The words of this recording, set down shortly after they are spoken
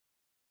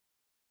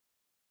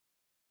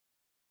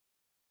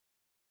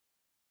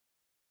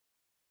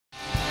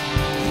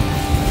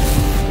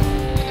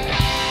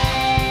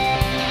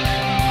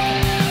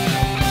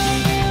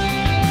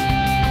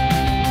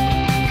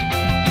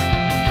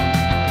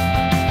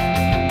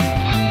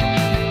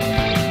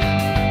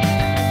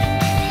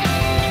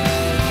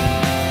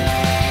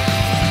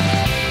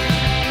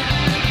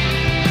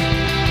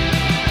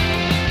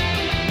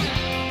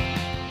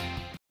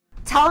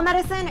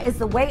Telemedicine is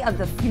the way of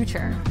the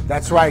future.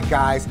 That's right,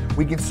 guys.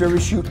 We can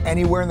service you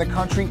anywhere in the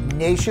country,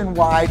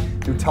 nationwide,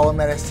 through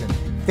telemedicine,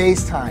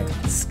 FaceTime,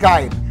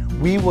 Skype.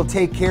 We will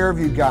take care of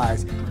you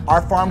guys.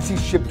 Our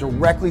pharmacies ship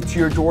directly to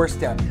your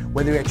doorstep.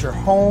 Whether at your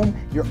home,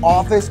 your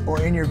office, or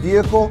in your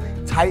vehicle,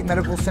 Titan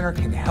Medical Center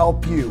can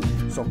help you.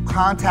 So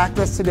contact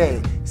us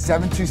today,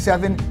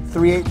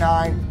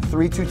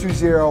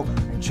 727-389-3220,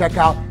 and check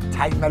out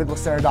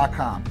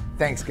TitanMedicalCenter.com.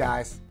 Thanks,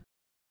 guys.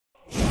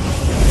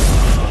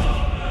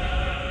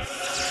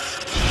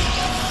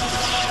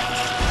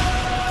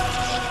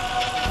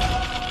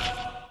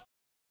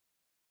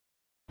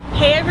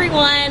 Hey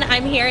everyone,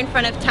 I'm here in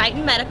front of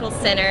Titan Medical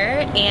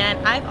Center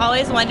and I've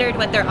always wondered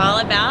what they're all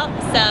about,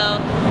 so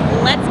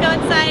let's go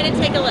inside and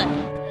take a look.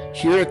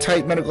 Here at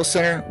Titan Medical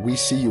Center, we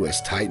see you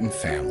as Titan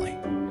family.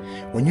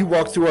 When you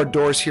walk through our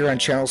doors here on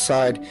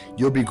Channelside,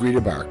 you'll be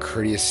greeted by our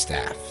courteous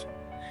staff.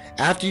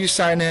 After you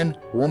sign in,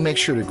 we'll make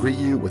sure to greet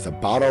you with a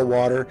bottle of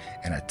water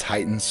and a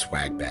Titan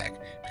swag bag,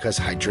 because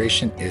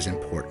hydration is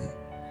important.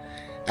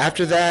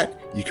 After that,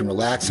 you can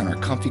relax on our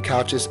comfy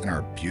couches in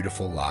our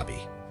beautiful lobby.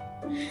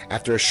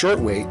 After a short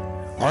wait,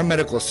 our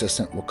medical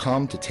assistant will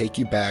come to take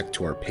you back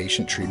to our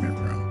patient treatment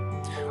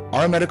room.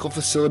 Our medical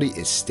facility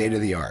is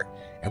state-of-the-art,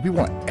 and we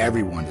want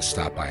everyone to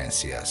stop by and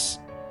see us.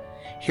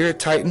 Here at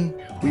Titan,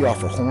 we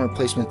offer hormone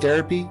replacement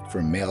therapy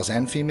for males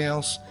and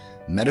females,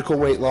 medical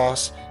weight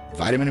loss,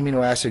 vitamin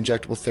amino acid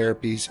injectable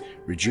therapies,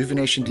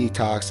 rejuvenation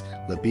detox,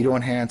 libido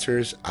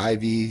enhancers,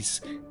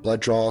 IVs, blood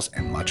draws,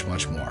 and much,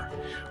 much more.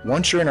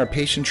 Once you're in our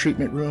patient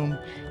treatment room,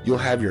 you'll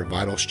have your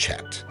vitals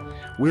checked.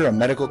 We're a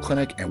medical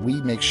clinic and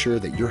we make sure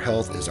that your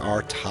health is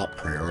our top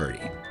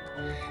priority.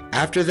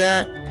 After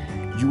that,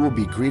 you will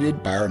be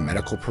greeted by our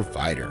medical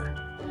provider.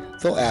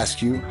 They'll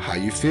ask you how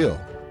you feel,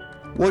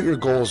 what your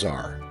goals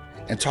are,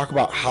 and talk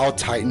about how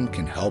Titan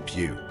can help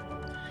you.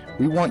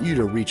 We want you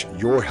to reach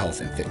your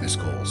health and fitness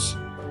goals.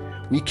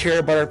 We care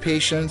about our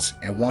patients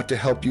and want to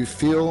help you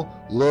feel,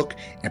 look,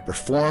 and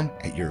perform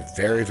at your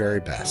very,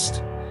 very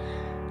best.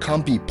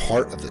 Come be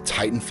part of the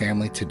Titan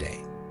family today.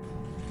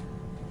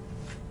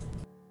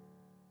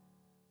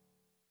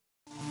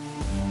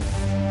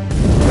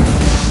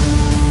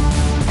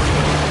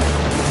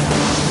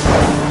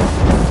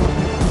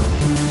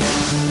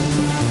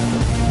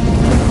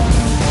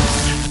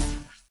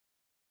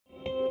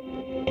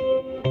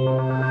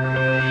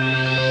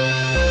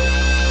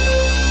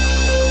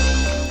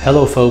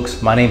 Hello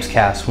folks, my name's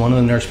Cass, one of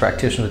the nurse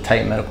practitioners at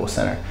Titan Medical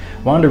Center.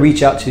 I wanted to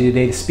reach out to you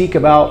today to speak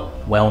about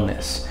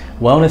wellness.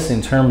 Wellness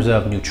in terms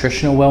of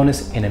nutritional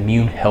wellness and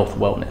immune health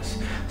wellness.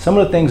 Some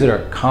of the things that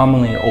are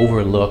commonly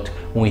overlooked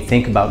when we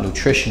think about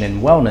nutrition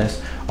and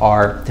wellness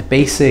are the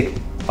basic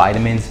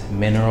vitamins,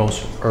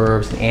 minerals,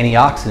 herbs, and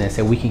antioxidants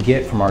that we can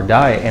get from our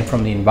diet and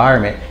from the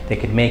environment that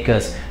could make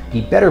us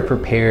be better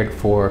prepared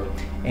for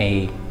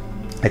an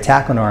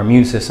attack on our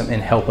immune system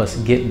and help us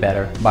get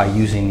better by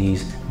using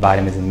these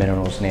vitamins and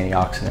minerals and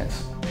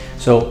antioxidants.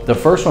 So the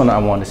first one I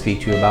wanted to speak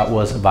to you about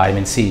was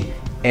vitamin C.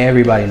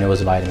 Everybody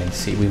knows vitamin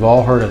C. We've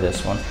all heard of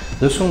this one.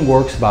 This one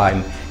works by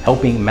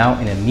helping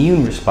mount an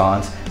immune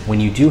response when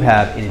you do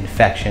have an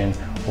infection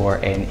or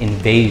an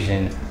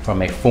invasion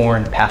from a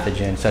foreign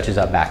pathogen such as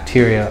a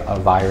bacteria, a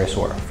virus,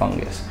 or a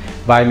fungus.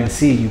 Vitamin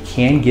C, you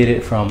can get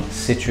it from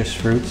citrus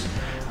fruits.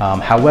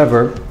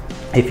 However,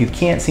 if you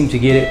can't seem to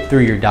get it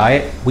through your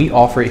diet, we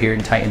offer it here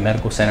in Titan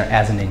Medical Center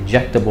as an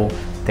injectable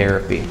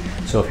therapy.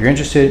 So if you're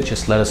interested,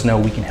 just let us know,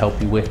 we can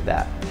help you with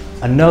that.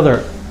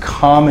 Another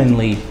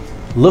commonly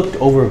looked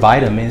over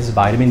vitamin is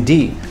vitamin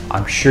D.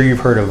 I'm sure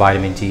you've heard of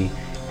vitamin D.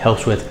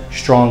 Helps with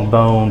strong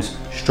bones,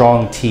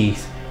 strong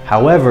teeth.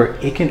 However,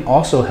 it can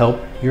also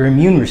help your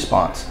immune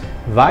response.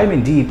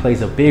 Vitamin D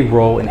plays a big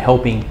role in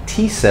helping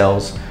T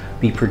cells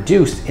be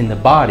produced in the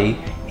body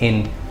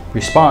in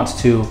response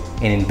to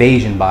an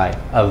invasion by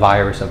a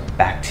virus, a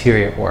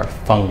bacteria, or a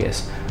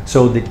fungus.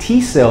 So the T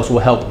cells will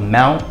help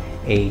mount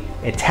an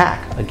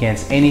attack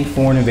against any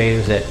foreign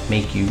invaders that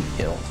make you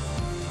ill.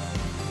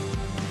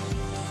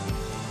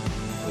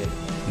 With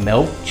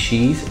milk,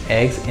 cheese,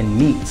 eggs, and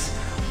meats.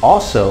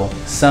 Also,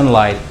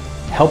 sunlight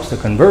helps the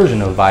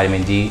conversion of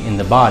vitamin D in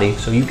the body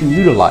so you can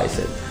utilize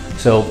it.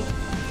 So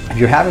if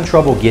you're having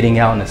trouble getting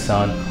out in the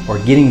sun or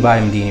getting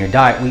vitamin D in your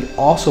diet, we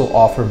also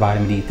offer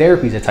vitamin D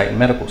therapies at Titan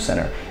Medical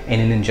Center in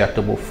an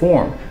injectable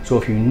form. So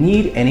if you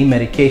need any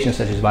medication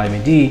such as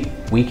vitamin D,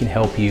 we can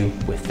help you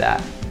with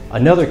that.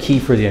 Another key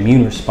for the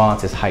immune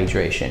response is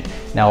hydration.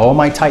 Now, all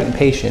my Titan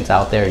patients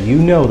out there, you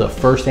know the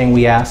first thing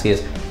we ask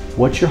is,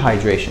 what's your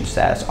hydration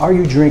status? Are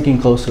you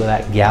drinking close to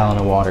that gallon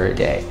of water a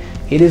day?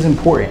 It is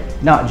important,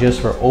 not just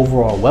for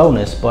overall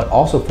wellness, but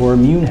also for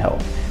immune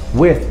health.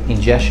 With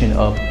ingestion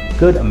of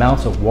good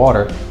amounts of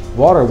water,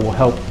 water will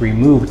help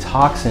remove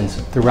toxins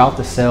throughout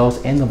the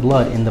cells and the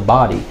blood in the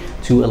body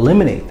to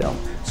eliminate them.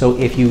 So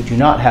if you do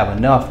not have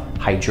enough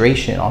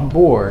hydration on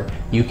board,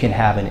 you can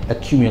have an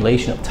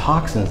accumulation of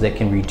toxins that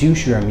can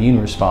reduce your immune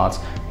response,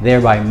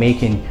 thereby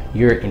making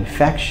your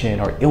infection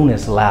or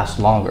illness last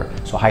longer.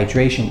 So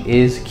hydration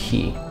is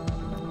key.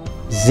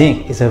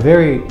 Zinc is a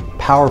very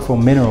powerful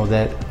mineral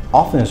that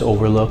often is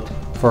overlooked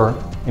for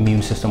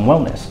immune system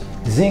wellness.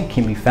 Zinc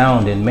can be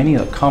found in many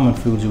of the common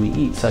foods we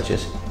eat, such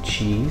as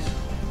cheese,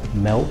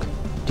 milk,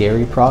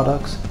 dairy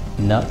products,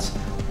 nuts,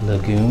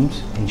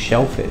 legumes, and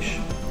shellfish.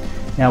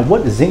 Now,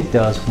 what zinc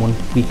does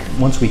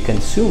once we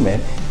consume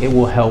it, it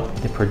will help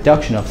the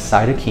production of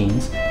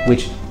cytokines,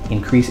 which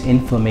increase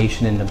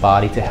inflammation in the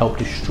body to help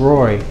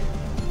destroy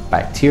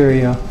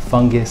bacteria,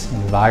 fungus,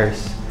 and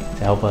virus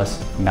to help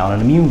us mount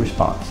an immune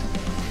response.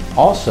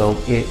 Also,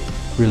 it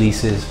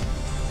releases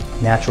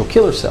natural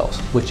killer cells,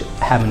 which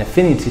have an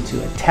affinity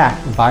to attack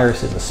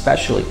viruses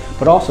especially,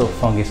 but also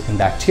fungus and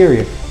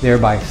bacteria,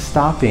 thereby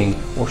stopping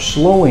or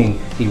slowing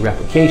the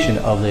replication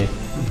of the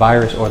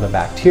virus or the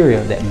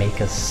bacteria that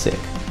make us sick.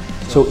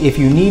 So if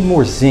you need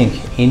more zinc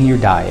in your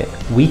diet,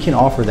 we can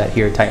offer that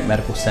here at Titan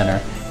Medical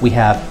Center. We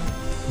have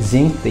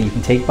zinc that you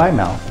can take by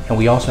mouth, and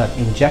we also have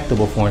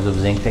injectable forms of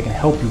zinc that can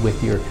help you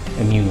with your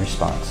immune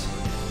response.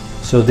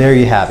 So there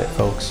you have it,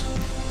 folks.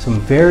 Some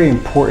very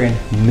important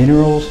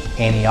minerals,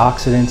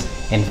 antioxidants,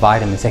 and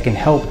vitamins that can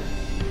help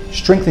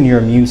strengthen your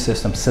immune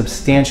system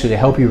substantially to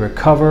help you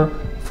recover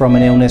from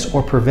an illness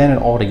or prevent it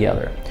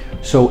altogether.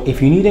 So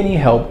if you need any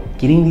help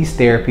getting these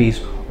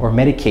therapies or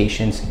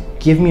medications,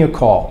 give me a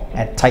call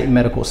at Titan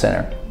Medical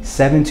Center,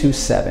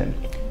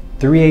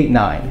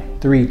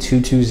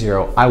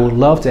 727-389-3220. I would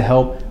love to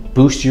help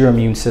boost your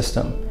immune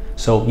system.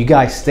 So you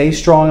guys stay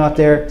strong out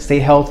there, stay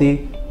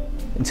healthy.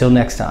 Until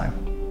next time.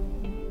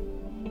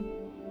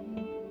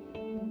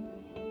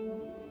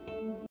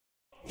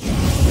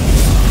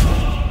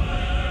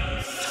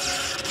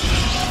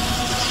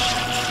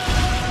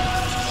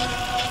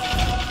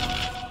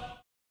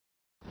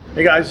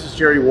 Hey guys, this is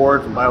Jerry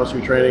Ward from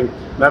BioSuite Training,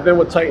 and I've been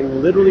with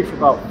Titan literally for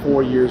about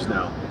 4 years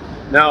now.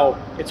 Now,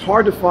 it's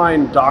hard to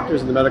find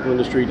doctors in the medical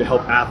industry to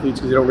help athletes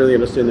because they don't really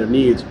understand their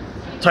needs.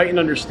 Titan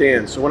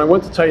understands. So when I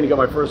went to Titan to get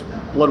my first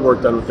blood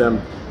work done with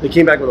them, they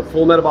came back with a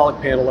full metabolic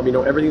panel, let me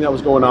know everything that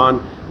was going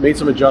on, made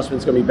some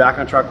adjustments, got me back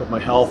on track with my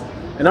health.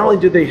 And not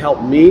only did they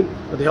help me,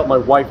 but they helped my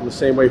wife in the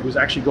same way, who's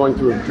actually going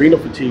through adrenal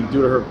fatigue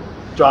due to her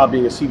job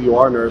being a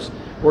CVR nurse,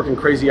 working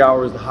crazy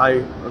hours, the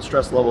high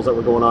stress levels that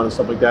were going on and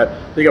stuff like that.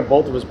 They got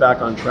both of us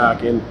back on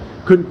track, and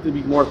couldn't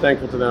be more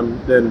thankful to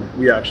them than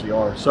we actually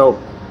are. So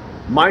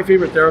my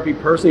favorite therapy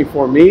personally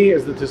for me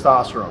is the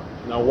testosterone.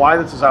 Now, why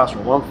the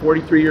testosterone? Well, I'm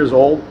 43 years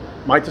old.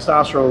 My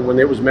testosterone, when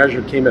it was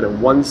measured, came in at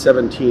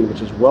 117, which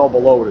is well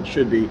below what it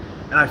should be,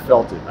 and I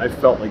felt it. I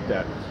felt like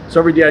that. So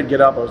every day I'd get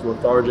up, I was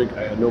lethargic,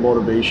 I had no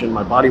motivation,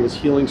 my body was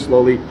healing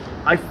slowly.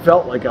 I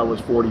felt like I was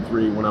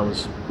 43 when I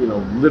was,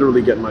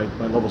 literally getting my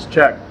levels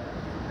checked.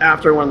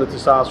 After I went on the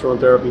testosterone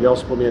therapy, they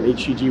also put me on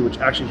HCG, which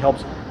actually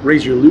helps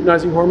raise your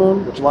luteinizing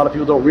hormone, which a lot of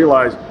people don't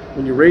realize.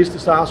 When you raise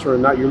testosterone,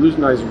 not your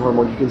luteinizing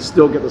hormone, you can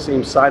still get the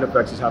same side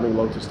effects as having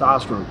low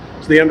testosterone.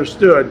 So they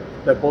understood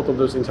that both of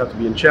those things have to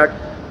be in check.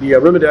 The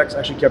Arimidex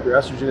actually kept your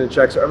estrogen in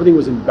check, so everything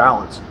was in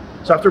balance.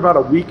 So after about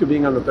a week of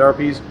being on the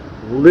therapies,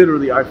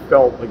 literally I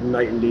felt like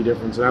night and day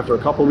difference. And after a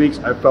couple of weeks,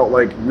 I felt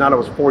like not I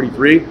was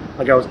 43,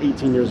 like I was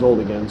 18 years old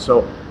again.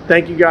 So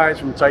thank you guys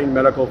from Titan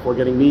Medical for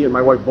getting me and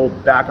my wife both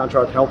back on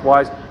track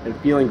health-wise and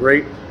feeling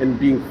great, and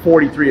being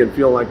 43 and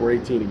feeling like we're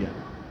 18 again.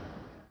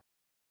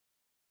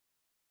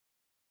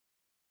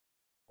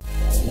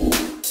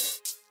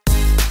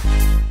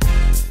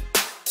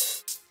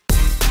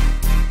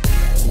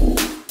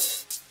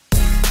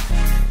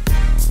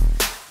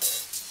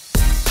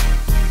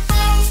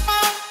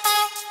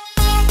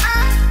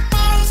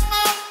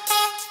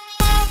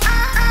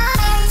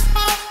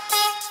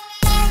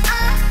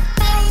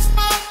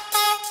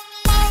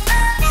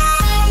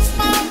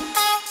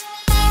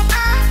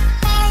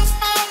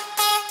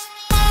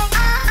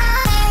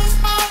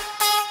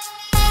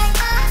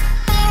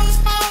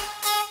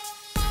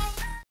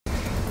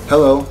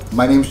 Hello,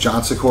 my name is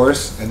John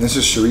Sikoris, and this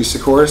is Sharisse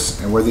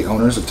Sikoris, and we're the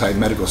owners of Titan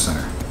Medical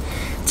Center.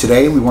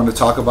 Today we want to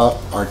talk about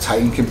our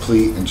Titan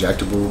Complete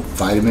Injectable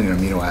Vitamin and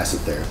Amino Acid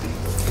Therapy.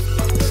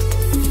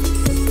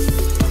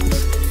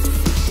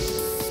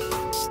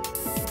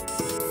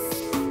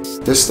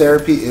 This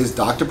therapy is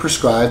doctor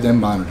prescribed and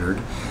monitored.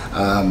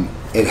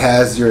 It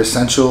has your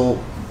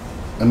essential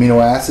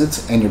amino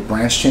acids and your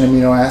branched chain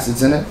amino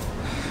acids in it.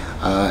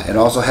 It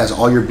also has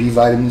all your B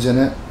vitamins in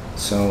it.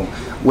 So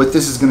what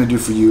this is going to do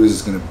for you is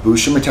it's going to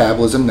boost your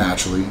metabolism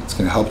naturally. It's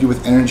going to help you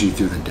with energy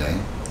through the day.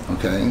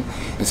 Okay,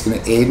 it's going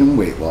to aid in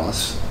weight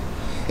loss.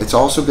 It's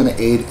also going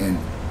to aid in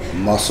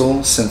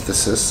muscle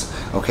synthesis.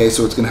 Okay,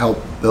 so it's going to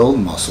help build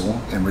muscle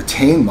and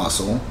retain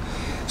muscle.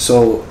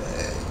 So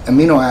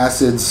amino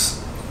acids,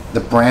 the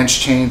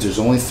branched chains, there's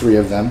only 3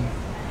 of them: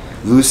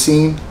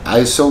 leucine,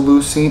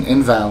 isoleucine,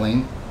 and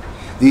valine.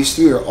 These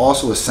 3 are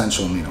also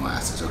essential amino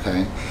acids.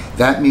 Okay,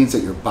 that means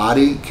that your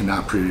body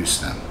cannot produce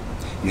them.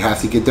 You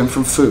have to get them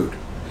from food.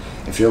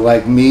 If you're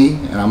like me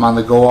and I'm on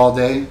the go all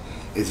day,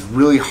 it's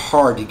really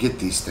hard to get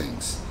these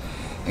things.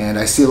 And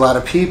I see a lot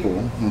of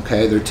people,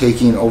 okay, they're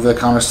taking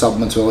over-the-counter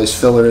supplements with all these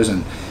fillers,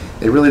 and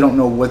they really don't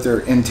know what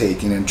they're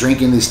intaking, and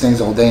drinking these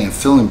things all day and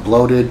feeling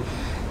bloated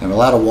and a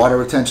lot of water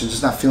retention,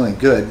 just not feeling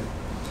good.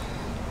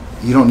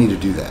 You don't need to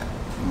do that.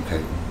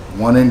 Okay,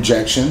 1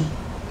 injection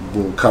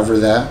will cover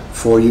that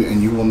for you,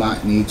 and you will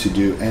not need to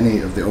do any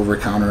of the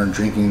over-the-counter and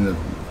drinking the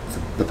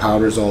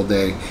powders all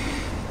day.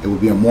 It will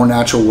be a more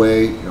natural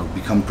way. It'll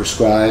become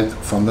prescribed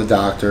from the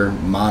doctor,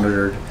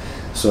 monitored.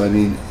 So I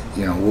mean,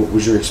 you know, what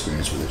was your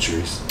experience with it,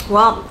 Sharisse?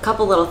 Well, a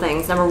couple little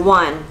things. Number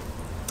one,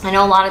 I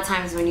know a lot of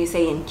times when you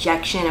say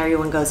injection,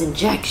 everyone goes,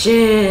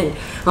 injection.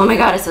 Oh my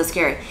God, it's so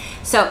scary.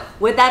 So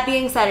with that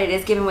being said, it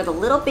is given with a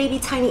little baby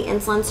tiny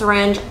insulin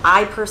syringe.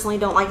 I personally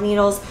don't like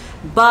needles,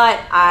 but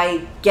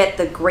I get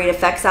the great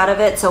effects out of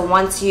it. So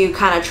once you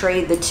kind of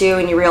trade the two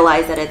and you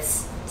realize that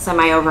it's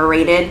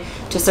semi-overrated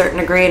to a certain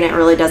degree and it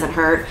really doesn't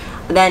hurt,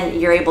 then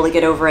you're able to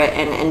get over it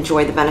and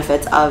enjoy the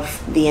benefits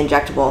of the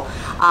injectable.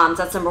 So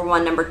that's number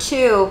one. Number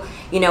two,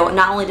 you know,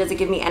 not only does it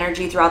give me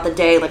energy throughout the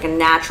day, like a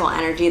natural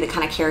energy that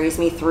kind of carries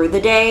me through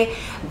the day,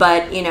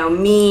 but you know,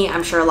 me,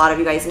 I'm sure a lot of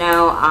you guys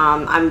know,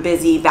 I'm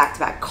busy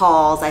back-to-back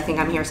calls. I think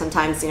I'm here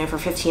sometimes, you know, for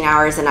 15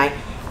 hours, and I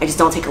just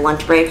don't take a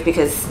lunch break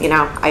because, you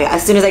know,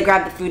 as soon as I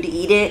grab the food to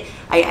eat it,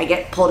 I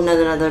get pulled in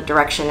another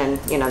direction,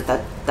 and you know,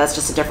 that's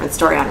just a different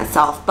story on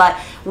itself. But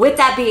with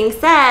that being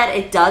said,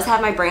 it does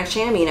have my branched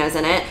chain aminos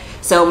in it,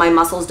 so my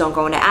muscles don't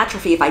go into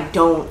atrophy if I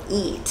don't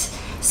eat.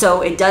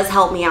 So it does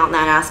help me out in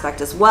that aspect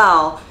as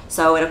well.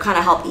 So it'll kind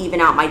of help even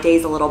out my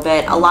days a little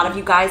bit. A lot of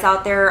you guys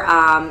out there,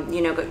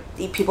 you know,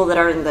 people that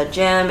are in the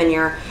gym and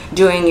you're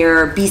doing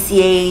your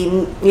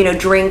BCAA, you know,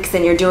 drinks,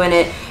 and you're doing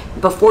it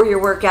before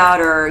your workout,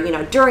 or you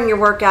know, during your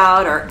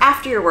workout, or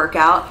after your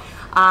workout.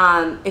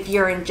 If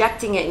you're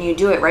injecting it and you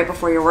do it right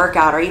before your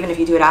workout, or even if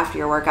you do it after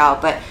your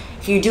workout, but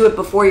if you do it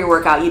before your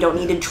workout, you don't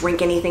need to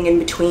drink anything in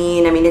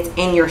between. I mean, it's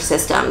in your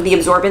system. The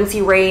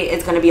absorbency rate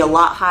is going to be a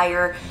lot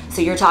higher.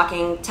 So you're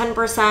talking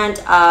 10%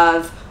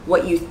 of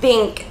what you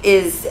think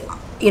is,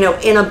 you know,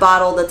 in a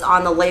bottle that's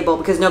on the label,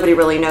 because nobody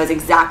really knows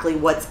exactly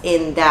what's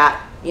in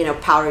that, you know,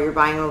 powder you're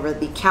buying over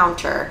the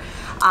counter.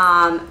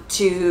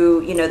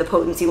 To, you know, the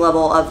potency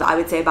level of, I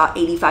would say, about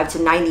 85 to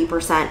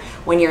 90%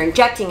 when you're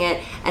injecting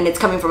it, and it's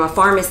coming from a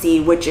pharmacy,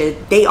 which is,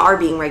 they are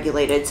being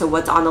regulated, so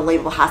what's on the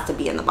label has to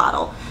be in the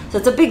bottle. So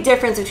it's a big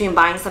difference between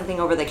buying something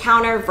over the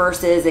counter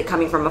versus it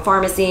coming from a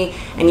pharmacy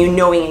and you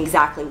knowing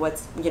exactly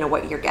what's, you know,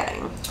 what you're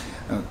getting.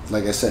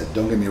 Like I said,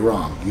 don't get me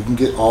wrong, you can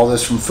get all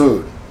this from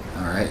food,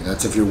 all right?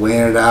 That's if you're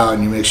weighing it out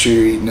and you make sure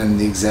you're eating in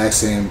the exact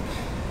same.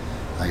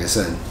 Like I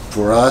said,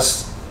 for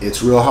us,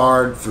 it's real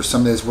hard. For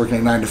somebody that's working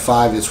at 9 to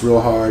 5, it's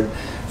real hard.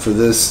 For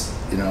this,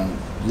 you know,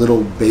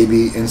 little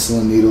baby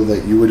insulin needle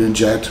that you would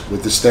inject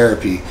with this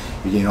therapy,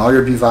 you're getting all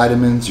your B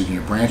vitamins, you're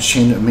getting branched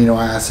chain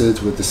amino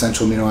acids with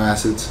essential amino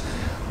acids.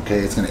 Okay,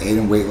 it's going to aid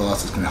in weight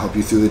loss. It's going to help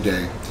you through the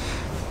day.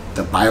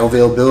 The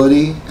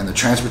bioavailability and the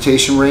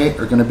transportation rate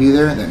are going to be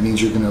there. That means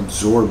you're going to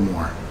absorb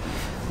more.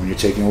 When you're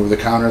taking over the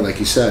counter, like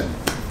you said,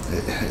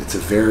 it's a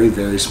very,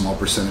 very small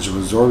percentage of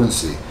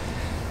absorbency.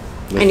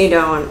 And you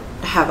don't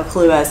have a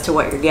clue as to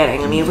what you're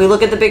getting. I mean, if we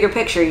look at the bigger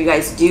picture, you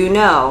guys do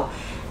know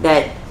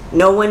that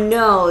no one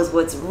knows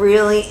what's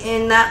really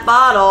in that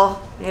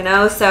bottle, you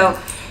know? So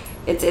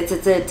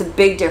it's a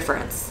big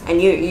difference,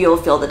 and you'll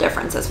feel the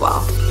difference as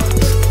well.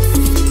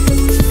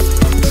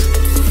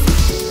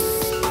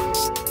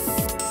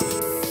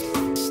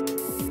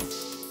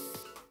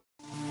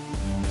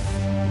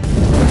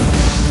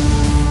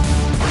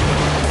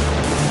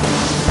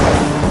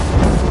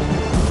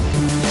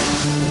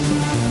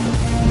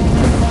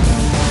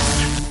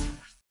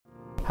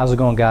 How's it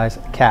going, guys?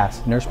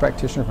 Cass, nurse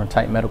practitioner from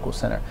Titan Medical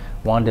Center.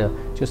 Wanted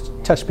to just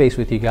touch base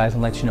with you guys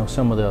and let you know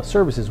some of the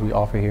services we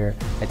offer here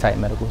at Titan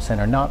Medical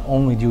Center. Not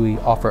only do we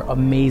offer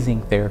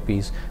amazing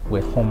therapies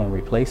with hormone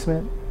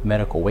replacement,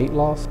 medical weight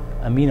loss,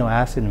 amino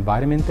acid and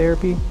vitamin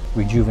therapy,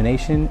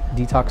 rejuvenation,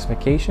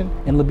 detoxification,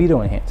 and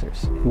libido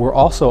enhancers. We're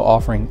also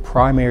offering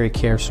primary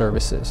care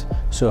services.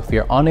 So if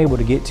you're unable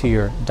to get to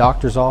your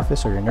doctor's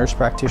office or your nurse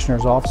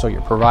practitioner's office or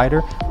your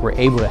provider, we're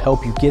able to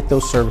help you get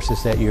those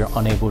services that you're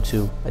unable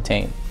to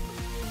attain.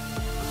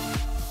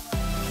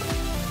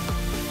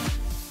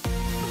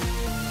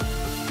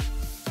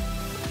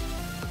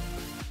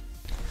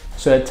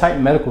 So at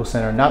Titan Medical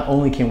Center, not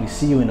only can we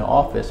see you in the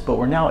office, but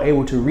we're now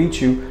able to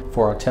reach you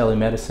for our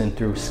telemedicine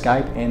through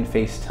Skype and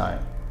FaceTime.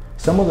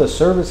 Some of the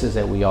services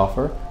that we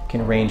offer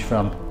can range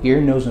from ear,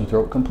 nose, and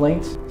throat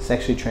complaints,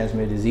 sexually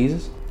transmitted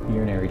diseases,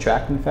 urinary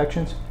tract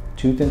infections,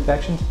 tooth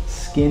infections,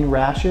 skin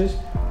rashes.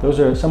 Those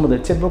are some of the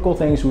typical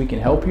things we can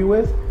help you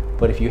with.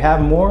 But if you have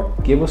more,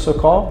 give us a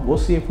call. We'll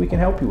see if we can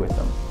help you with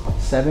them.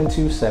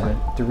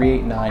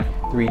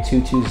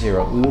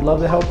 727-389-3220. We would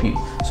love to help you.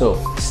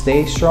 So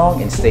stay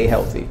strong and stay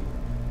healthy.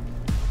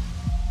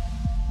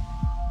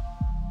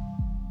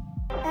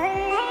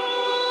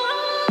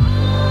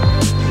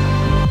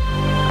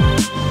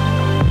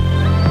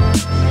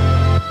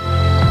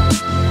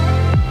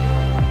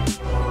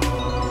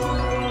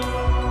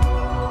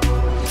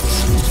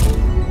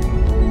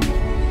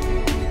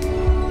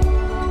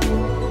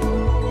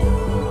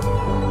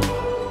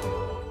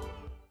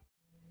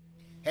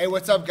 Hey,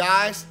 what's up,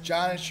 guys?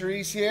 John and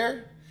Sharisse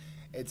here.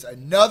 It's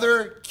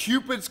another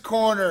Cupid's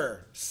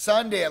Corner,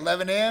 Sunday at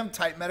 11 a.m.,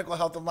 Titan Medical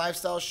Health and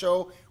Lifestyle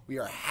Show. We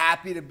are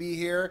happy to be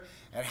here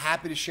and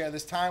happy to share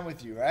this time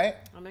with you, right?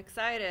 I'm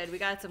excited. We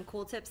got some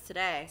cool tips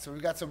today. So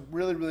we've got some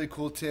really, really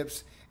cool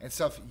tips and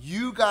stuff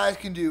you guys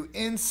can do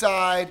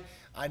inside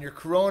on your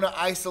Corona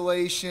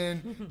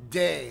isolation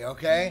day,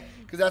 okay?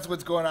 Because that's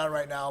what's going on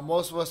right now.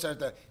 Most of us have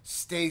to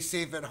stay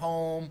safe at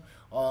home.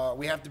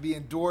 We have to be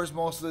indoors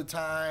most of the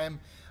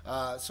time.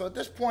 So at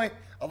this point,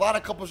 a lot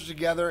of couples are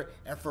together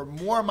and for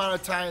more amount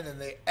of time than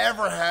they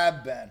ever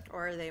have been.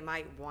 Or they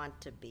might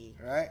want to be.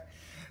 Right?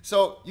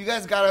 So you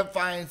guys got to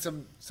find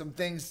some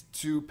things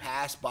to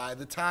pass by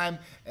the time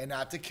and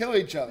not to kill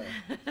each other.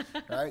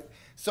 Right?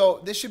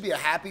 So this should be a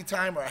happy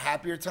time or a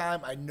happier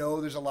time. I know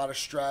there's a lot of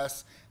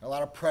stress, a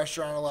lot of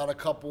pressure on a lot of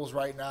couples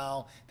right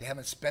now. They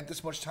haven't spent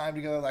this much time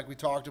together like we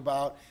talked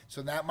about.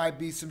 So that might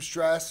be some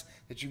stress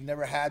that you've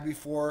never had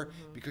before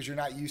because you're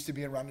not used to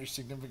being around your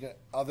significant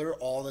other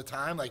all the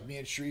time like me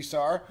and Sharisse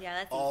are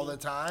all the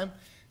time.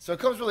 So it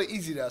comes really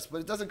easy to us,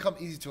 but it doesn't come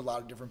easy to a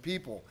lot of different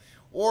people.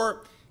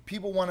 Or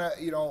people want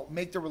to,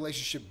 make their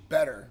relationship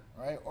better,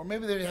 right? Or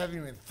maybe they haven't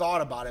even thought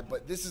about it,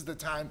 but this is the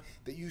time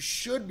that you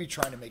should be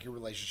trying to make your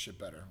relationship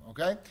better,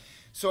 okay?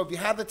 So if you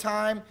have the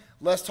time,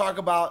 let's talk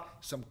about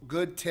some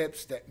good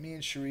tips that me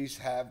and Sharisse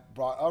have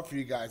brought up for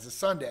you guys this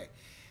Sunday.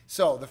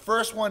 So the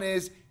first one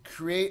is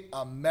create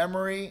a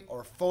memory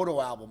or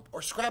photo album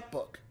or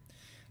scrapbook.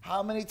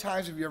 How many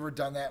times have you ever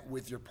done that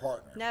with your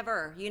partner?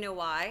 Never. You know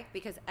why?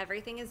 Because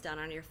everything is done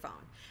on your phone.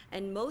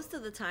 And most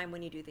of the time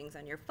when you do things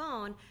on your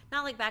phone,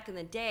 not like back in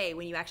the day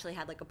when you actually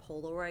had like a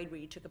Polaroid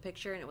where you took a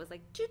picture and it was like,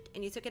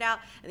 and you took it out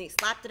and then you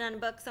slapped it on a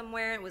book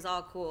somewhere and it was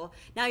all cool.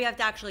 Now you have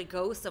to actually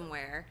go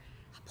somewhere,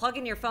 plug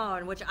in your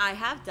phone, which I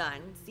have done.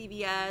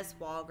 CVS,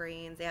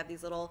 Walgreens, they have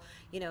these little,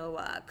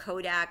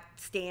 Kodak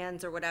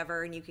stands or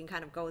whatever, and you can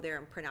kind of go there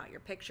and print out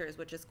your pictures,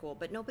 which is cool.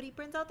 But nobody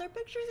prints out their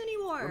pictures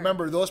anymore.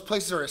 Remember, those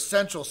places are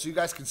essential, so you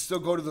guys can still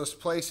go to those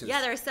places.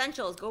 Yeah, they're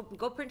essentials. Go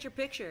print your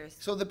pictures.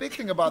 So the big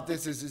thing about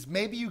this is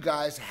maybe you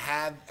guys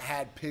have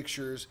had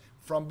pictures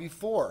from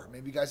before.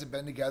 Maybe you guys have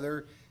been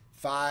together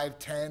 5,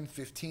 10,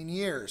 15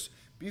 years.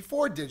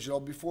 Before digital,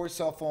 before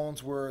cell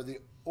phones were the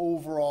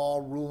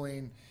overall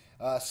ruling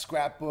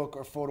scrapbook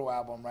or photo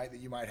album, right, that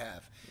you might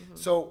have.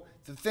 So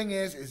the thing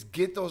is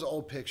get those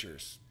old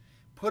pictures,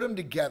 put them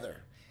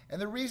together.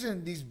 And the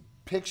reason these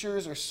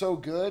pictures are so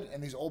good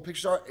and these old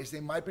pictures are is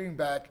they might bring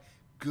back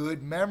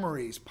good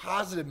memories,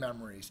 positive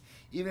memories.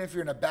 Even if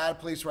you're in a bad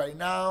place right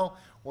now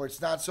or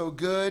it's not so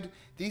good,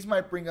 these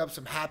might bring up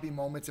some happy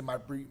moments and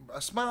might bring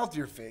a smile to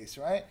your face,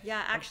 right?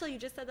 Yeah, actually, you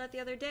just said that the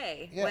other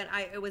day. Yeah. When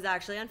it was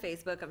actually on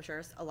Facebook. I'm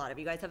sure a lot of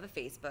you guys have a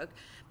Facebook,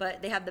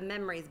 but they have the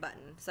memories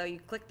button. So you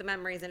click the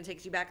memories and it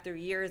takes you back through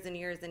years and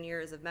years and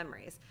years of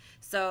memories.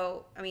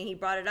 So, I mean, he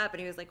brought it up and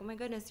he was like, oh my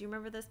goodness, do you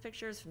remember this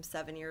picture? It's from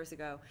 7 years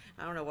ago.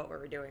 I don't know what we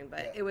were doing,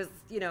 but it was,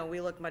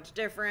 we looked much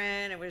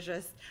different. It was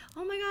just,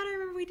 oh my God, I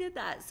remember we did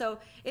that. So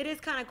it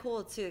is kind of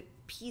cool to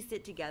piece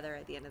it together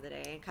at the end of the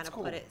day and kind of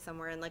put it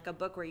somewhere in like a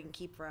book where you can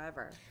keep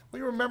forever.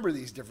 We remember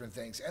these different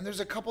things, and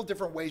there's a couple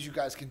different ways you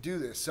guys can do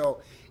this.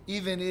 So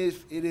even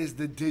if it is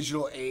the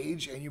digital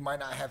age and you might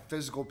not have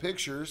physical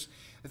pictures,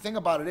 the thing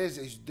about it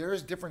is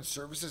there's different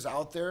services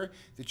out there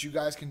that you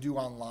guys can do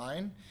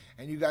online,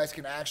 and you guys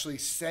can actually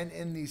send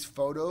in these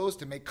photos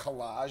to make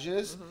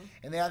collages,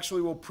 and they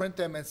actually will print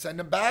them and send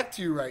them back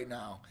to you right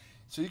now.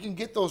 So you can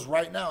get those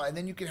right now, and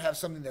then you can have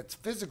something that's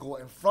physical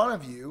in front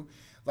of you.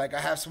 Like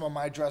I have some on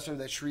my dresser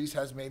that Sharisse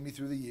has made me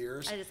through the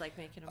years. I just like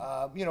making them.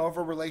 Of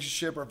a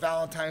relationship or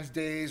Valentine's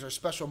days or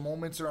special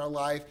moments in our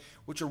life,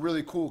 which are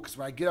really cool because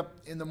when I get up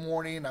in the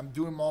morning, I'm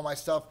doing all my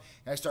stuff,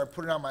 and I start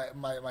putting on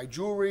my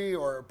jewelry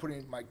or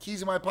putting my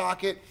keys in my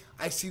pocket,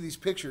 I see these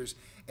pictures.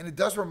 And it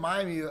does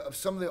remind me of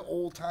some of the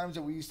old times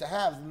that we used to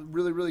have,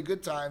 really, really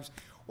good times,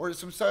 or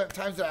some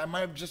times that I might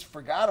have just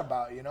forgot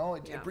about,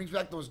 It brings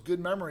back those good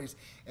memories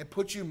and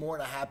puts you more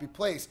in a happy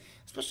place,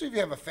 especially if you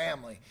have a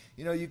family.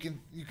 You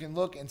can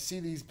look and see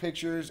these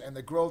pictures and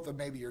the growth of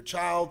maybe your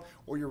child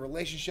or your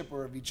relationship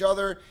or of each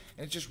other,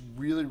 and it's just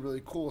really,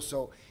 really cool.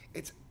 So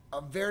it's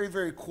a very,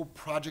 very cool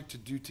project to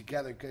do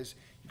together because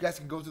you guys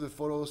can go through the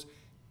photos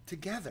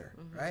together,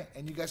 right?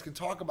 And you guys can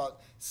talk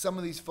about some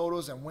of these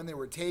photos and when they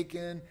were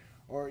taken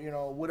or,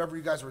 whatever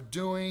you guys were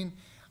doing.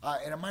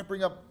 And it might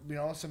bring up,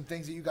 some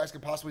things that you guys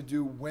could possibly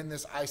do when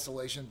this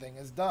isolation thing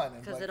is done.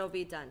 Because it'll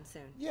be done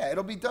soon. Yeah,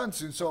 it'll be done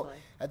soon. So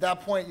at that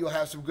point, you'll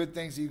have some good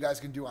things that you guys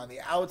can do on the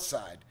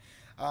outside.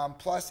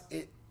 Plus,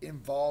 it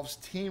involves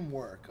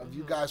teamwork of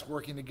you guys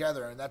working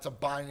together, and that's a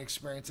bonding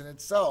experience in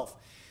itself.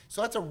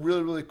 So that's a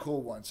really, really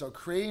cool one. So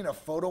creating a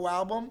photo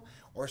album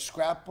or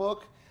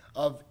scrapbook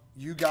of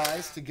you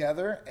guys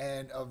together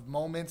and of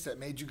moments that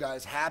made you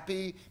guys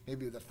happy,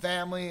 maybe with the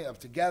family, of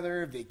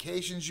together,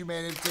 vacations you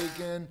may have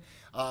taken,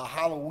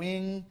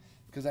 Halloween,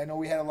 because I know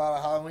we had a lot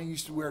of Halloween. You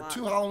used to wear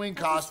 2 Halloween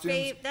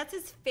costumes. That's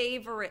his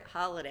favorite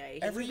holiday.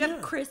 Every we year.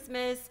 have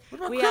Christmas. What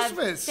about we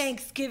Christmas? have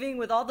Thanksgiving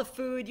with all the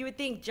food. You would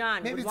think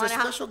John Maybe would it's a want to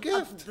special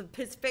gift.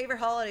 His favorite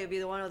holiday would be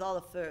the one with all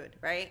the food,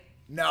 right?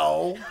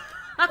 No.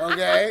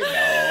 Okay,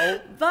 no.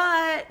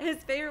 But his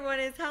favorite one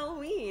is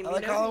Halloween. I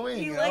like Halloween.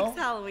 He likes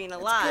Halloween a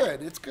lot.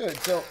 It's good.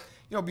 So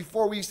you know,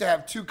 before we used to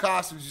have 2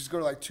 costumes, we used to go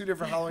to like 2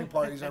 different Halloween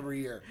parties every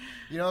year.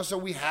 You know, so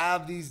we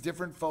have these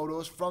different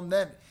photos from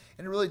then.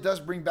 And it really does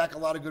bring back a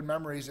lot of good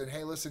memories. And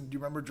hey, listen, do you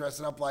remember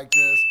dressing up like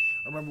this?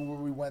 Or remember where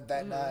we went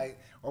that night?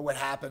 Or what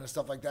happened and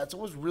stuff like that. So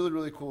it was really,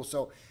 really cool.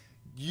 So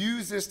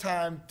use this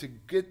time to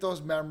get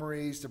those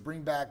memories, to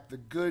bring back the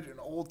good and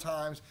old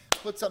times,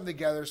 put something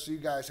together so you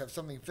guys have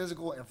something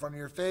physical in front of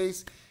your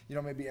face, you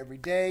know, maybe every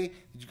day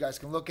that you guys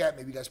can look at.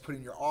 Maybe you guys put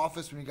in your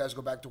office when you guys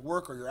go back to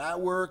work or you're at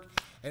work.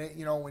 And,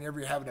 you know, whenever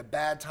you're having a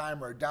bad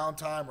time or a down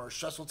time or a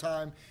stressful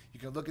time, you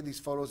can look at these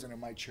photos and it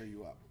might cheer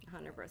you up.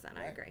 100%, Right?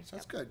 I agree. So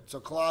that's good. So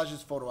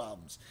collages, photo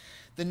albums.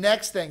 The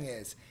next thing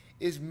is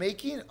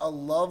making a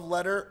love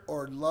letter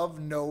or love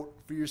note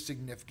for your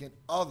significant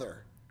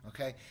other.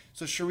 Okay,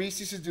 so Sharisse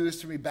used to do this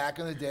to me back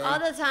in the day. All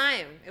the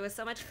time. It was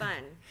so much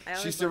fun.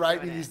 She used to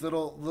write me these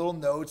little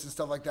notes and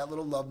stuff like that,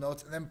 little love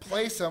notes, and then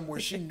place them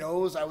where she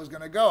knows I was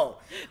gonna go.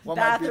 Well,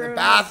 might be in the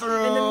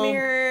bathroom, in the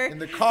mirror, in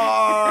the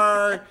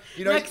car,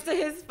 you know, next to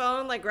his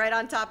phone, like right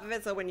on top of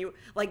it. So when you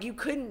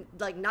couldn't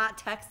like not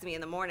text me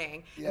in the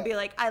morning and be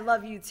like, "I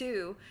love you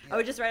too." I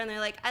would just write on there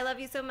like, "I love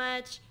you so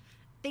much.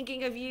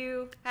 Thinking of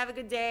you. Have a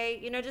good day."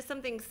 You know, just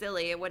something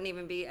silly. It wouldn't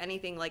even be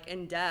anything like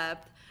in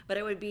depth. But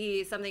it would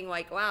be something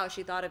like, wow,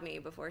 she thought of me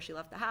before she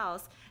left the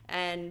house.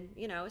 And,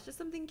 you know, it's just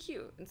something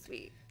cute and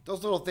sweet.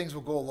 Those little things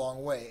will go a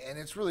long way. And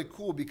it's really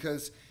cool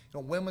because, you know,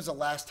 when was the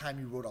last time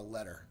you wrote a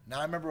letter? Now,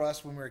 I remember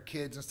us when we were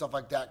kids and stuff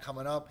like that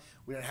coming up.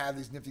 We didn't have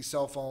these nifty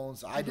cell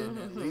phones. I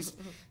didn't, at least.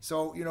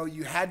 So, you know,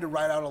 you had to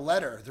write out a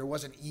letter. There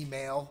wasn't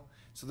email.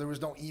 So there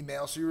was no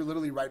email. So you were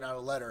literally writing out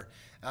a letter.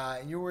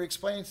 And you were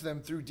explaining to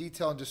them through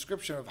detail and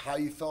description of how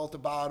you felt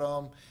about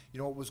them, you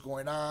know, what was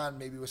going on.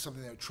 Maybe it was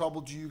something that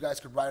troubled you. You guys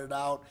could write it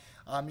out.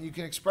 And you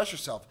can express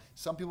yourself.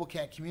 Some people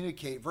can't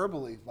communicate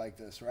verbally like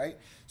this, right?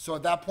 So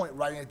at that point,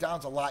 writing it down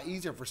is a lot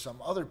easier for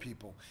some other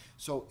people.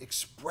 So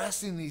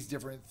expressing these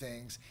different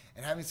things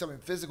and having something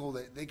physical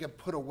that they can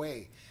put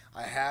away.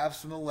 I have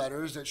some of the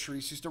letters that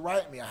Sharisse used to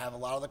write me. I have a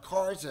lot of the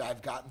cards that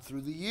I've gotten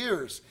through the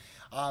years.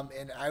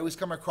 And I always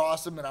come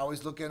across them and I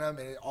always look at them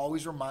and it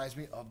always reminds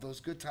me of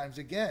those good times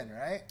again,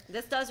 right?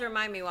 This does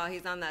remind me while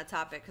he's on that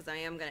topic, because I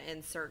am going to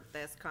insert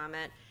this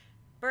comment.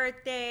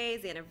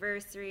 Birthdays,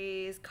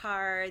 anniversaries,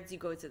 cards, you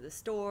go to the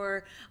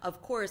store,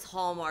 of course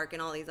Hallmark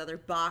and all these other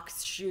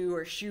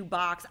shoe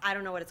box, I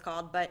don't know what it's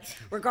called, but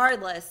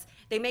regardless,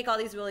 they make all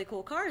these really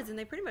cool cards and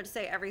they pretty much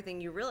say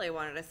everything you really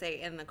wanted to say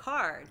in the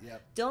card.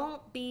 Yep.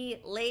 Don't be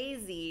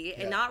lazy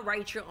and not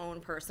write your own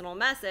personal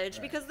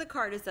message because the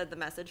card has said the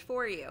message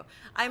for you.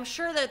 I'm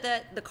sure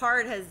that the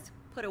card has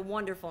put a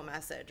wonderful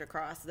message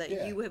across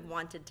that you have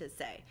wanted to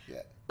say.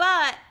 Yeah.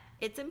 But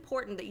it's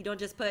important that you don't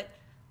just put,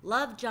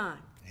 love John.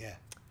 Yeah.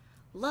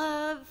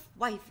 Love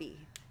wifey.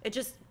 It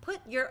just put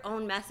your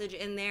own message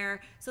in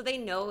there so they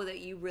know that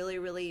you really,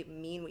 really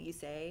mean what you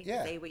say.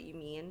 Yeah. Say what you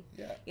mean.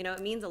 Yeah. You know,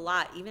 it means a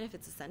lot, even if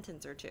it's a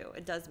sentence or two.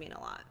 It does mean a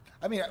lot.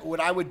 I mean,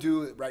 what I would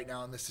do right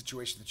now in this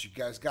situation that you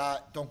guys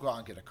got, don't go out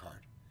and get a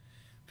card.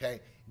 Okay?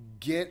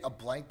 Get a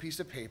blank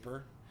piece of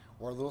paper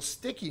or a little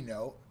sticky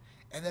note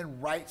and then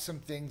write some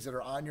things that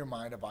are on your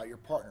mind about your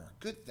partner.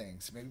 Good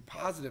things, maybe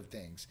positive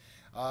things.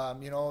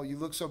 You know, you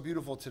look so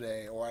beautiful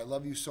today, or I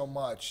love you so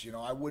much. You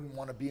know, I wouldn't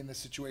want to be in this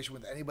situation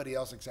with anybody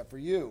else except for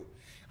you.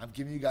 I'm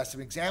giving you guys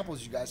some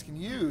examples you guys can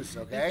use,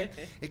 okay?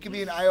 It can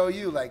be an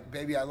IOU, like,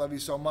 baby, I love you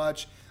so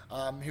much.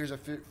 Here's a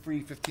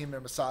free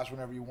 15-minute massage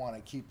whenever you want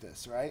to keep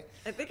this, right?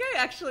 I think I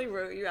actually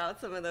wrote you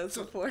out some of those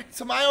before.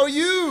 Some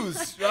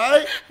IOUs,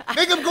 right?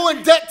 Make them go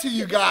in debt to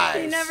you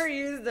guys. He never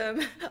used them.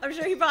 I'm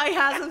sure he probably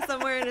has them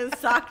somewhere in his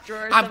sock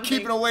drawer or I'm something.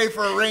 keeping away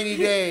for a rainy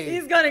day.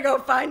 He's going to go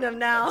find them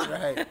now.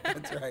 That's right.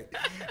 That's right.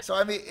 So,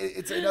 I mean,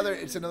 it's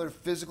another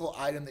physical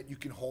item that you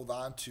can hold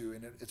on to,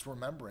 and it's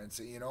remembrance,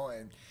 you know,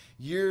 and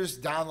years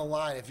down the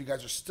line, if you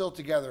guys are still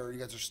together or you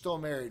guys are still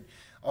married,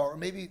 or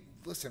maybe,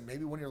 listen,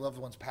 maybe one of your loved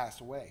ones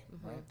passed away,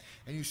 right?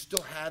 And you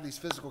still have these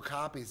physical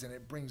copies, and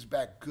it brings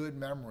back good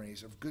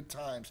memories of good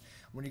times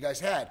when you guys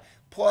had.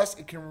 Plus,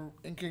 it can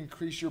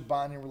increase your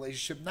bonding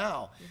relationship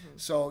now.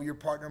 So your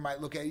partner might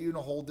look at you in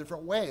a whole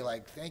different way,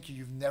 like, thank you,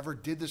 you've never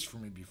did this for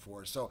me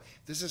before. So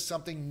this is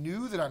something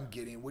new that I'm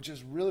getting, which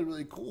is really,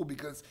 really cool,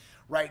 because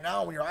right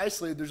now when you're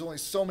isolated, there's only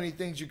so many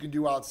things you can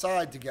do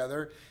outside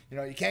together. You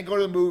know, you can't go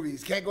to the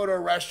movies, can't go to a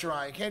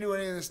restaurant, you can't do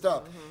any of this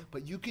stuff.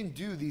 But you can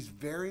do these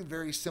very,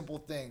 very simple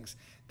things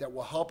that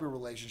will help your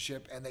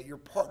relationship and that your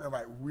partner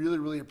might really,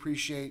 really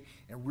appreciate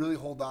and really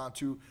hold on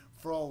to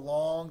for a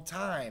long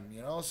time,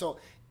 you know? So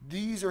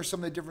these are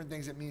some of the different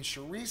things that me and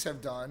Sharisse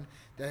have done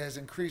that has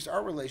increased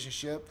our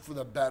relationship for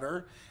the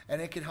better,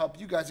 and it can help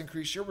you guys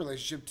increase your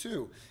relationship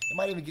too. It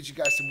might even get you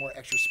guys some more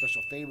extra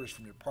special favors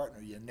from your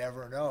partner. You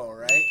never know,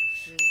 right?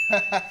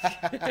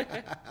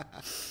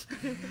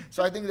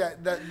 So I think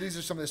that these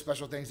are some of the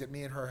special things that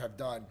me and her have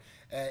done,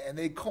 and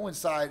they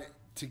coincide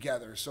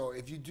together. So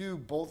if you do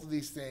both of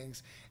these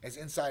things as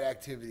inside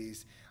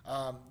activities,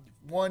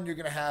 one, you're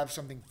going to have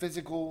something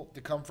physical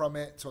to come from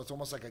it, so it's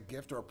almost like a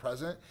gift or a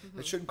present.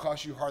 It shouldn't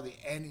cost you hardly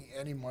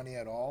any money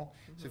at all.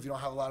 So if you don't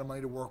have a lot of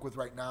money to work with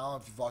right now,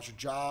 if you've lost your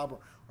job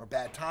or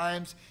bad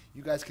times,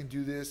 you guys can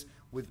do this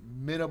with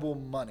minimal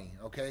money,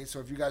 okay? So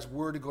if you guys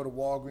were to go to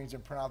Walgreens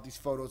and print out these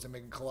photos and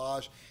make a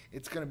collage,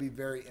 it's going to be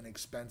very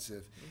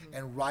inexpensive.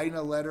 And writing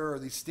a letter or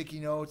these sticky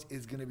notes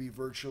is going to be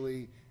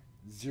virtually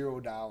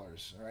 $0,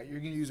 all right? You're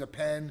going to use a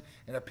pen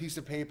and a piece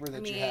of paper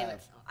that you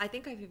have. I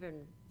think I've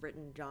even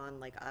written John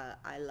like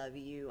I love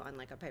you on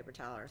like a paper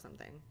towel or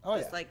something. Oh,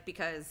 just yeah. like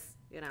because,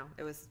 you know,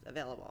 it was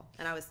available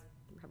and I was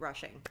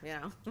rushing, you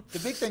know. The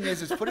big thing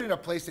is put it in a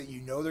place that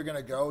you know they're going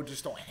to go.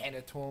 Just don't hand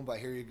it to them, but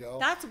here you go.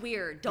 That's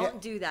weird.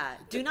 Don't do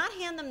that. Do not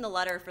hand them the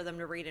letter for them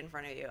to read in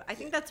front of you. I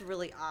think that's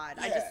really odd.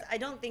 Yeah. I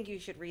don't think you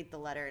should read the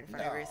letter in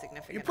front of your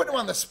significant You're putting them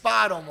other. on the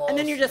spot almost. And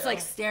then you're just you know?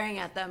 like staring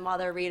at them while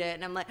they read it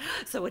and I'm like,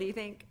 so what do you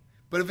think?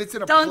 But if it's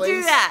in a Don't place,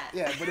 do that.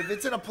 Yeah, but if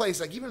it's in a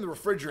place, like even in the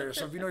refrigerator,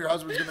 so if you know your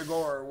husband's going to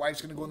go or your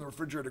wife's going to go in the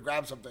refrigerator to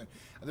grab something,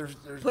 there's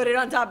Put it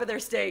on top of their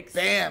steaks.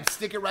 bam,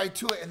 stick it right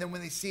to it, and then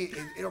when they see it,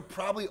 it'll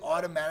probably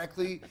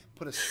automatically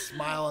put a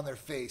smile on their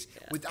face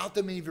without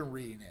them even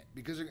reading it,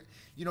 because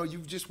you know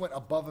you've just went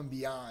above and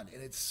beyond,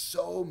 and it's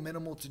so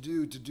minimal to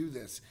do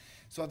this.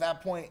 So at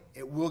that point,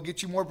 it will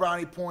get you more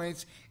brownie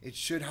points. It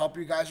should help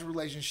your guys'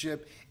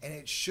 relationship, and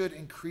it should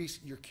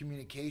increase your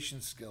communication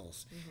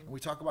skills. And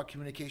we talk about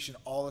communication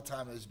all the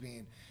time as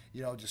being,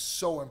 you know, just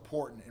so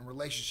important in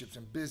relationships,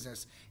 in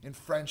business, in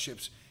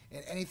friendships,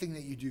 in anything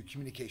that you do.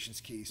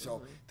 Communication's key.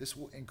 So this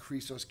will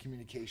increase those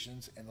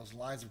communications and those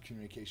lines of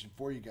communication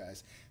for you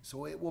guys.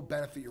 So it will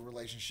benefit your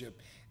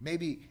relationship,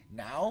 maybe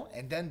now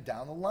and then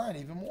down the line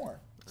even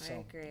more. So, I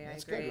agree.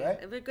 that's I agree. good,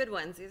 right? They're good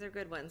ones. These are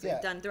good ones. Yeah.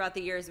 We've done throughout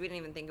the years. We didn't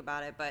even think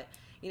about it, but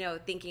you know,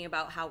 thinking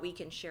about how we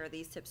can share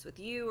these tips with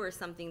you or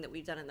something that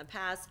we've done in the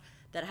past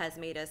that has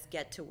made us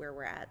get to where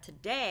we're at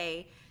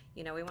today.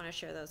 You know, we want to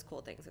share those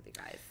cool things with you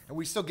guys. And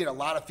we still get a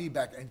lot of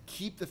feedback, and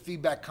keep the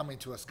feedback coming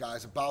to us,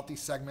 guys, about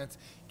these segments,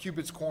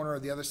 Cupid's Corner, or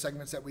the other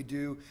segments that we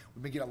do.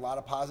 We've been getting a lot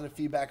of positive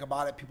feedback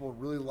about it. People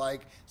really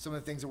like some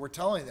of the things that we're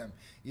telling them.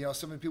 You know,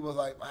 some of the people are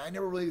like, I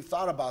never really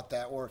thought about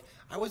that, or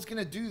I was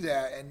going to do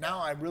that, and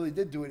now I really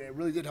did do it, and it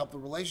really did help the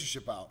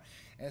relationship out.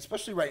 And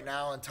especially right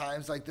now in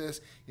times like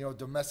this, you know,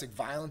 domestic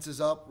violence is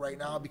up right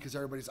now because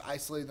everybody's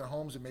isolated in their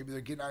homes and maybe they're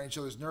getting on each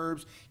other's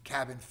nerves.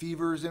 Cabin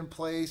fever is in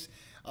place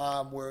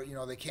where, you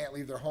know, they can't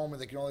leave their home or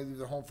they can only leave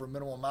their home for a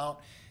minimal amount.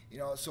 You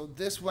know, so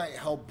this might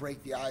help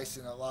break the ice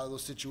in a lot of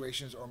those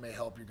situations, or may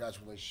help your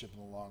guys' relationship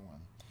in the long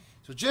run.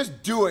 So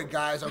just do it,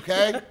 guys,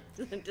 okay?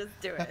 Just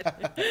do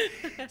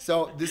it.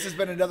 So this has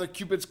been another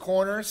Cupid's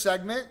Corner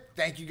segment.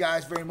 Thank you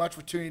guys very much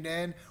for tuning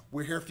in.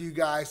 We're here for you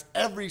guys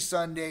every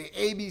Sunday,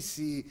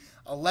 ABC,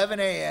 11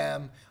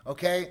 a.m.,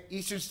 okay?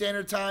 Eastern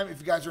Standard Time. If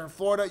you guys are in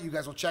Florida, you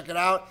guys will check it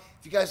out.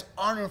 If you guys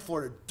aren't in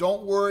Florida,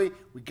 don't worry.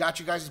 We got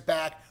you guys'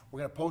 back. We're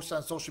going to post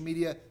on social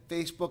media,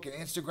 Facebook and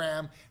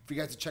Instagram, for you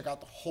guys to check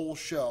out the whole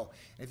show.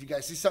 And if you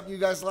guys see something you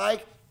guys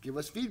like, give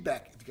us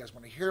feedback. If you guys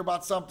want to hear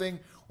about something,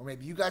 or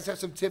maybe you guys have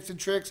some tips and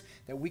tricks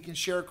that we can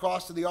share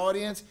across to the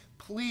audience,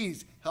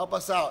 please help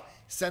us out.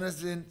 Send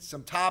us in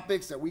some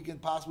topics that we can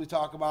possibly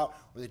talk about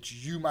or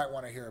that you might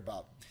want to hear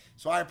about.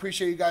 So I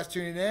appreciate you guys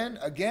tuning in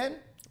again.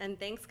 And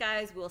thanks,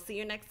 guys. We'll see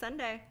you next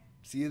Sunday.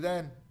 See you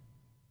then.